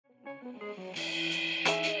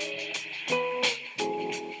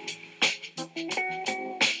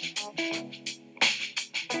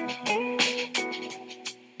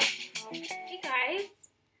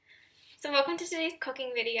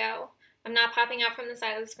video. I'm not popping out from the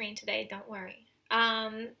side of the screen today, don't worry.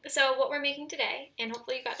 So what we're making today, and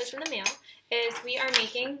hopefully you got this in the mail, is we are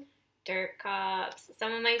making dirt cups,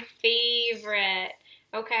 some of my favorite,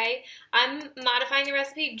 okay? I'm modifying the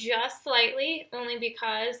recipe just slightly, only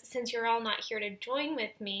because since you're all not here to join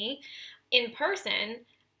with me in person,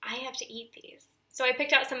 I have to eat these. So I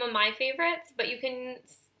picked out some of my favorites, but you can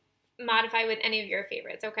modify with any of your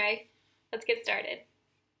favorites, okay? Let's get started.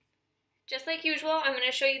 Just like usual, I'm going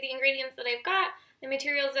to show you the ingredients that I've got, the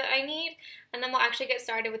materials that I need, and then we'll actually get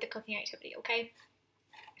started with the cooking activity, okay?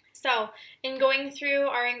 So, in going through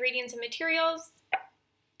our ingredients and materials,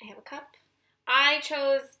 I have a cup. I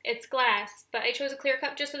chose, it's glass, but I chose a clear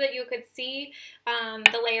cup just so that you could see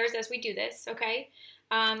the layers as we do this, okay?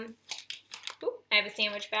 I have a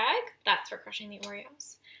sandwich bag, that's for crushing the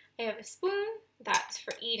Oreos. I have a spoon, that's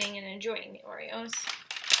for eating and enjoying the Oreos.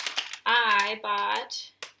 I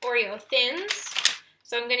bought Oreo Thins,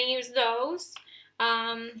 so I'm going to use those.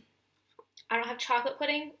 I don't have chocolate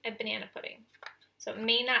pudding, I have banana pudding. So it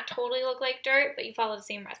may not totally look like dirt, but you follow the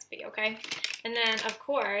same recipe, okay? And then, of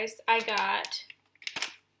course, I got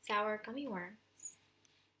sour gummy worms.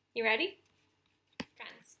 You ready?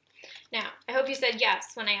 Friends. Now, I hope you said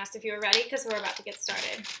yes when I asked if you were ready, because we're about to get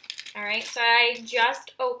started. All right, so I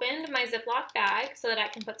just opened my Ziploc bag so that I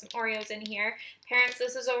can put some Oreos in here. Parents,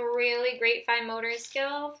 this is a really great fine motor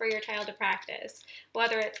skill for your child to practice.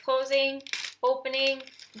 Whether it's closing, opening,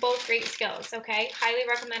 both great skills, okay? Highly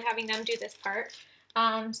recommend having them do this part.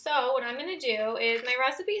 So what I'm going to do is, my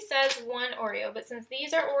recipe says 1 Oreo, but since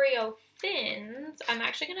these are Oreo Thins, I'm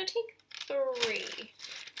actually going to take 3,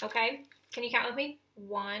 okay? Can you count with me?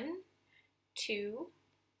 1, 2,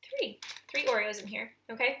 3. 3 Oreos in here,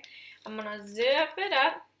 okay? I'm gonna zip it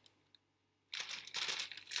up.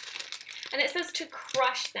 And it says to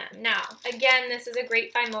crush them. Now, again, this is a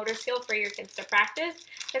great fine motor skill for your kids to practice,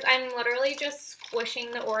 because I'm literally just squishing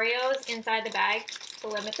the Oreos inside the bag to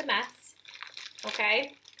limit the mess,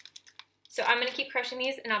 okay? So I'm gonna keep crushing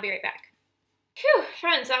these, and I'll be right back. Phew,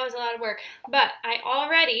 friends, that was a lot of work. But I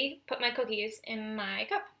already put my cookies in my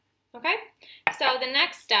cup. Okay, so the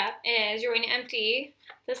next step is you're going to empty,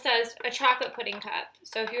 this says a chocolate pudding cup.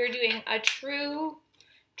 So if you were doing a true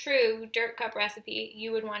dirt cup recipe,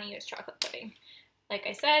 you would want to use chocolate pudding. Like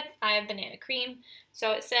I said, I have banana cream.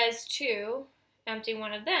 So it says to empty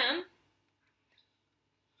one of them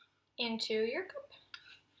into your cup.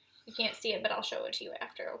 You can't see it, but I'll show it to you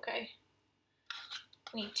after, okay?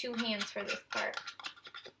 We need 2 hands for this part.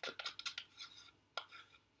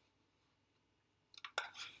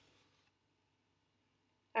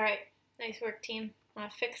 All right, nice work, team. I'm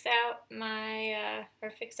gonna fix up my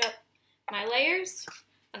layers,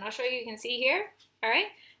 and I'll show you. You can see here. All right,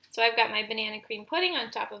 so I've got my banana cream pudding on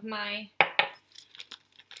top of my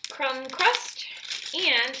crumb crust,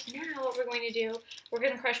 and now what we're going to do, we're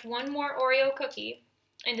gonna crush 1 more Oreo cookie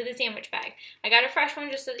into the sandwich bag. I got a fresh one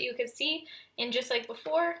just so that you could see, and just like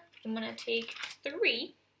before, I'm gonna take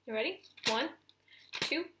 3. You ready? 1,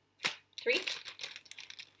 2, 3.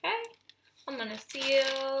 Okay. I'm going to seal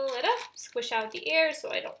it up, squish out the air so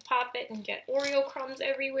I don't pop it and get Oreo crumbs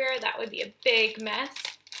everywhere. That would be a big mess.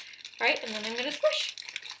 All right, and then I'm going to squish.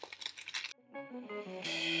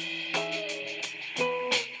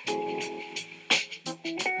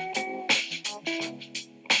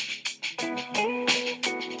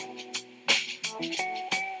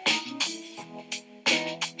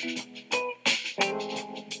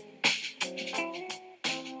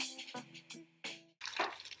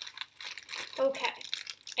 Okay,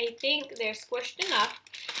 I think they're squished enough,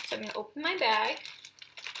 so I'm going to open my bag.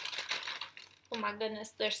 Oh my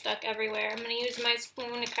goodness, they're stuck everywhere. I'm going to use my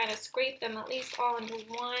spoon to kind of scrape them at least all into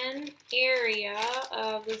one area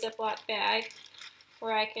of the Ziploc bag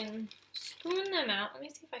where I can spoon them out. Let me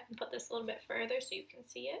see if I can put this a little bit further so you can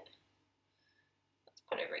see it. Let's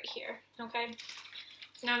put it right here, okay?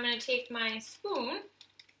 So now I'm going to take my spoon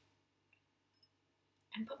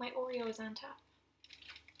and put my Oreos on top.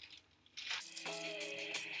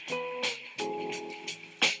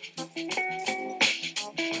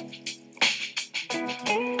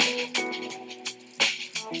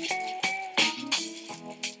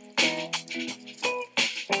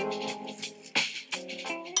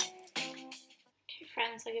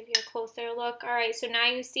 Friends, I'll give you a closer look. All right, so now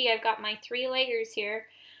you see I've got my 3 layers here.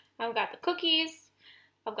 I've got the cookies,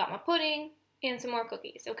 I've got my pudding, and some more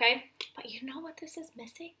cookies, okay? But you know what this is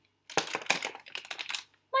missing?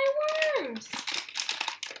 My worms!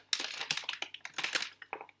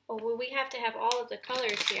 Oh, well, we have to have all of the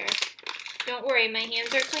colors here. Don't worry, my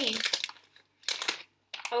hands are clean.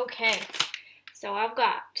 Okay, so I've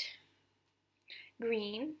got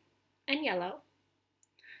green and yellow,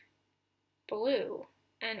 blue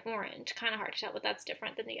and orange. Kind of hard to tell, but that's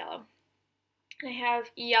different than the yellow. And I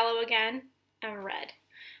have yellow again and red.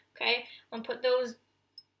 Okay, I'll put those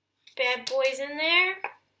bad boys in there.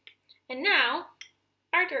 And now,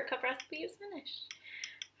 our dirt cup recipe is finished.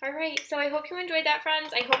 Alright, so I hope you enjoyed that,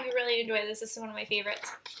 friends. I hope you really enjoyed this. This is one of my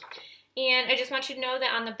favorites. And I just want you to know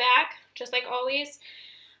that on the back, just like always,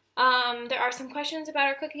 there are some questions about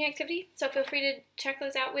our cooking activity. So feel free to check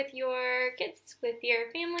those out with your kids, with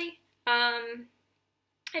your family.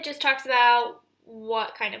 It just talks about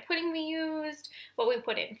what kind of pudding we used, what we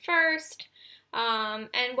put in first, and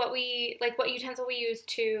what utensil we used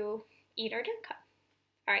to eat our dirt cup.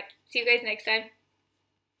 Alright, see you guys next time.